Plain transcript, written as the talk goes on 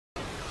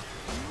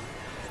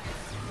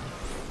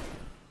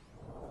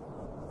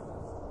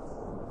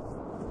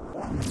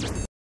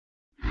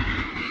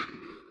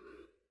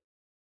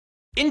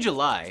In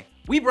July,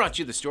 we brought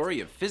you the story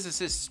of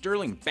physicist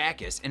Sterling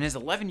Backus and his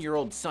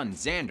 11-year-old son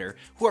Xander,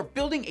 who are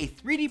building a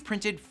 3D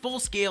printed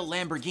full-scale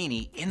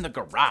Lamborghini in the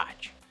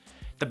garage.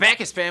 The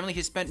Backus family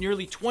has spent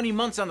nearly 20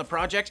 months on the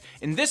project,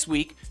 and this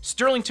week,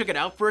 Sterling took it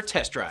out for a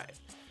test drive.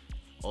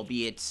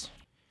 Albeit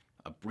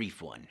a brief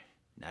one,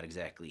 not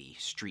exactly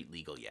street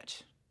legal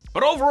yet.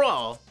 But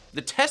overall,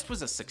 the test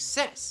was a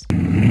success.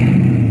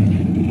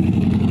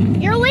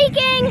 You're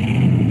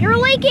leaking! You're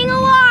leaking a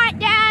lot,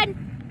 Dad!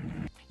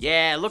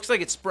 Yeah, it looks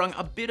like it sprung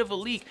a bit of a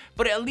leak,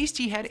 but at least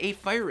he had a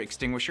fire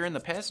extinguisher in the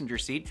passenger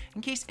seat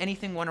in case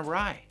anything went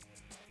awry.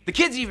 The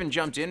kids even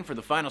jumped in for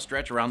the final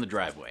stretch around the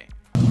driveway.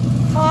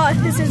 Oh,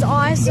 this is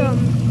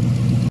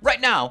awesome.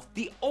 Right now,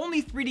 the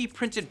only 3D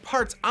printed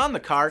parts on the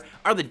car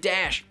are the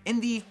dash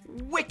and the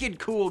wicked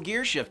cool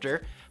gear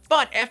shifter,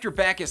 but after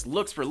Backus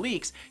looks for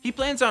leaks, he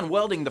plans on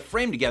welding the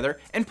frame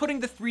together and putting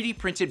the 3D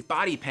printed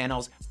body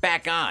panels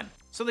back on,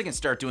 so they can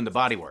start doing the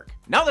bodywork.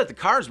 Now that the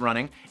car's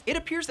running, it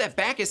appears that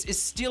Backus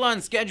is still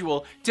on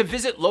schedule to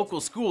visit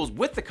local schools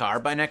with the car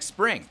by next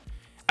spring.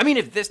 I mean,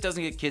 if this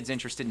doesn't get kids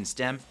interested in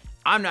STEM,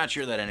 I'm not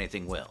sure that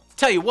anything will.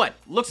 Tell you what,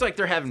 looks like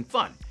they're having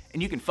fun,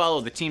 and you can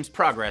follow the team's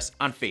progress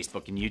on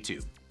Facebook and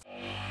YouTube.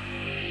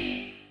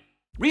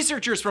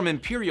 Researchers from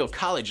Imperial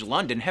College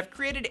London have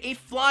created a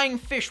flying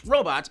fish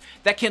robot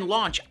that can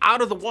launch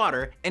out of the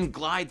water and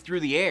glide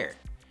through the air.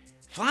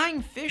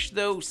 Flying fish,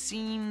 though,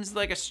 seems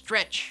like a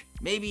stretch.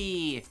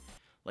 Maybe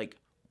like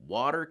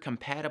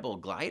water-compatible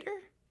glider?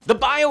 The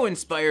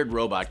bio-inspired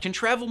robot can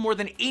travel more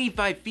than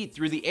 85 feet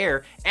through the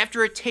air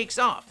after it takes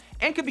off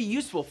and could be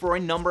useful for a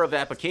number of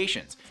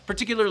applications,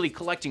 particularly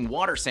collecting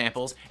water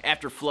samples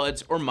after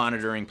floods or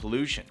monitoring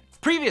pollution.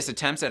 Previous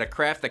attempts at a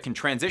craft that can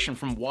transition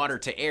from water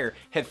to air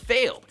have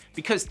failed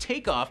because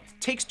takeoff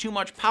takes too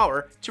much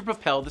power to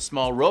propel the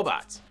small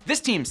robots.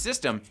 This team's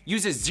system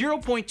uses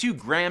 0.2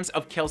 grams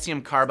of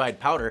calcium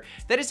carbide powder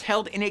that is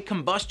held in a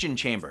combustion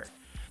chamber.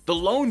 The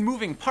lone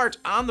moving part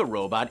on the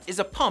robot is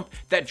a pump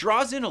that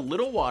draws in a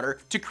little water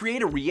to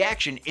create a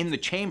reaction in the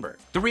chamber.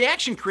 The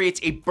reaction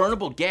creates a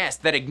burnable gas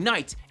that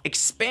ignites,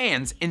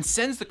 expands, and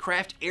sends the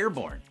craft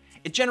airborne.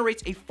 It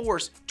generates a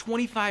force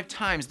 25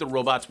 times the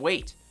robot's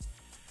weight.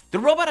 The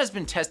robot has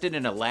been tested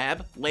in a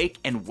lab, lake,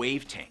 and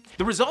wave tank.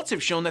 The results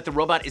have shown that the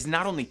robot is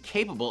not only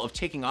capable of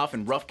taking off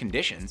in rough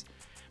conditions,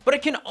 but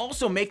it can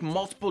also make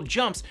multiple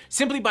jumps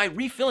simply by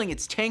refilling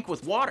its tank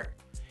with water.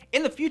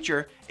 In the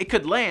future, it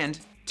could land,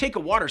 take a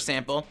water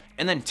sample,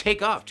 and then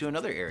take off to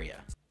another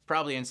area.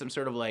 Probably in some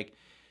sort of like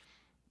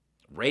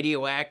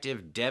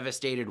radioactive,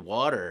 devastated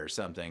water or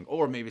something,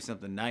 or maybe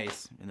something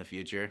nice in the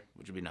future,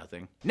 which would be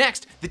nothing.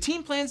 Next, the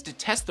team plans to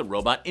test the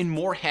robot in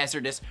more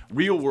hazardous,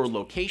 real-world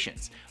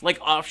locations,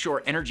 like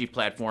offshore energy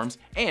platforms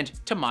and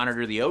to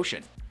monitor the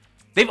ocean.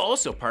 They've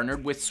also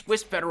partnered with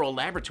Swiss Federal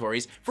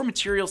Laboratories for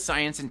material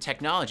science and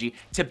technology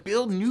to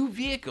build new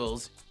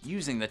vehicles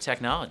using the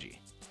technology.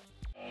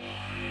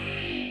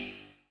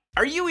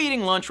 Are you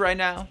eating lunch right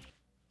now?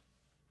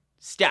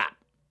 Stop.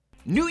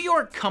 New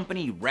York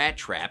company Rat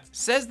Trap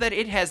says that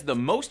it has the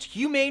most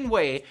humane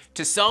way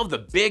to solve the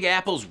Big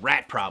Apple's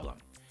rat problem.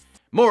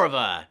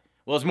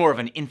 It's more of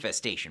an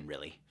infestation,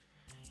 really.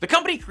 The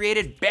company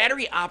created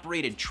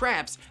battery-operated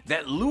traps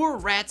that lure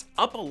rats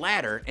up a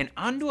ladder and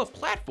onto a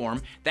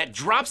platform that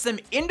drops them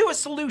into a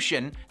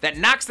solution that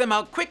knocks them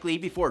out quickly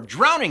before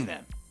drowning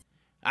them.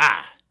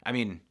 I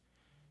mean,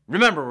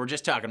 remember, we're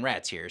just talking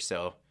rats here,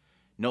 so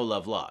no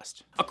love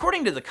lost.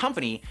 According to the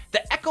company,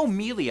 the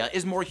echomelia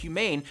is more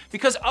humane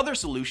because other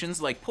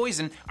solutions like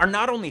poison are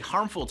not only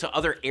harmful to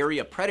other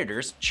area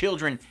predators,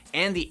 children,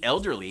 and the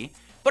elderly,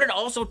 but it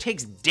also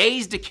takes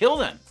days to kill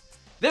them.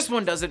 This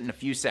one does it in a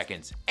few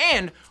seconds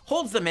and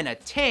holds them in a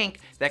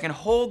tank that can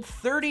hold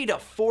 30 to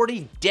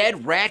 40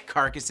 dead rat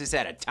carcasses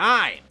at a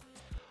time.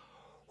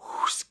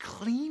 Who's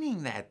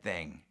cleaning that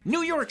thing?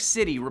 New York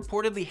City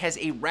reportedly has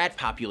a rat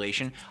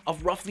population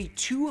of roughly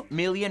 2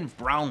 million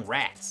brown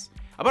rats,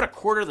 about a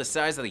quarter the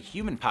size of the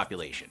human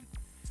population.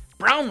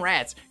 Brown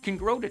rats can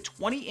grow to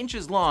 20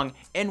 inches long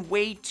and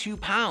weigh 2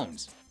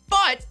 pounds.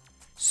 But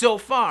so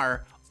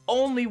far,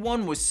 only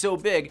one was so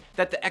big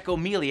that the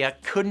echomelia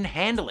couldn't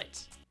handle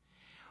it.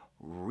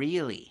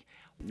 Really?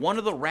 One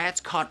of the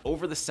rats caught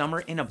over the summer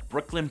in a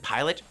Brooklyn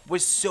pilot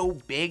was so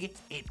big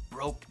it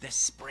broke the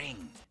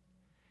spring.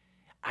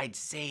 I'd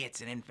say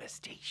it's an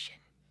infestation.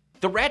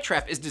 The rat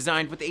trap is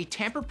designed with a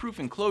tamper-proof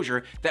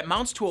enclosure that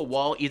mounts to a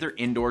wall either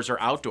indoors or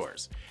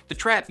outdoors. The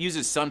trap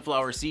uses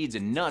sunflower seeds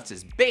and nuts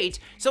as bait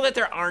so that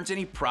there aren't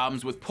any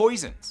problems with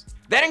poisons.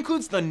 That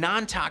includes the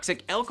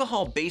non-toxic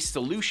alcohol-based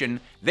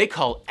solution they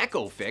call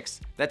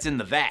EcoFix that's in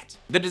the vat.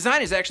 The design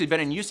has actually been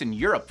in use in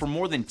Europe for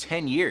more than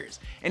 10 years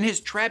and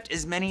has trapped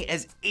as many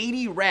as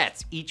 80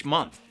 rats each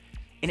month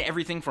in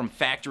everything from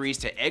factories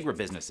to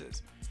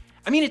agribusinesses.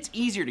 I mean, it's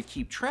easier to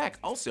keep track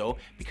also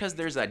because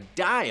there's a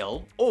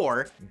dial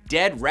or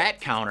dead rat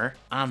counter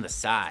on the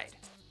side.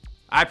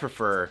 I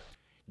prefer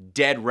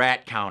dead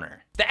rat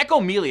counter. The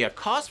echomelia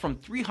costs from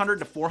 $300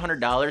 to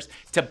 $400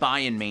 to buy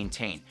and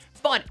maintain,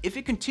 but if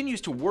it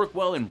continues to work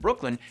well in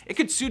Brooklyn, it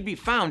could soon be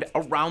found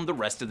around the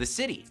rest of the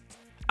city.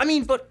 I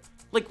mean, but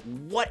like,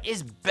 what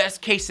is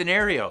best case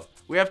scenario?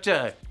 We have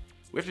to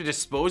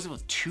dispose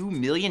of 2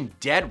 million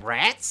dead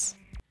rats?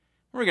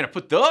 Where are we gonna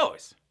put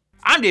those?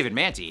 I'm David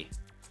Manti.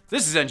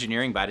 This is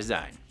Engineering by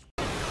Design.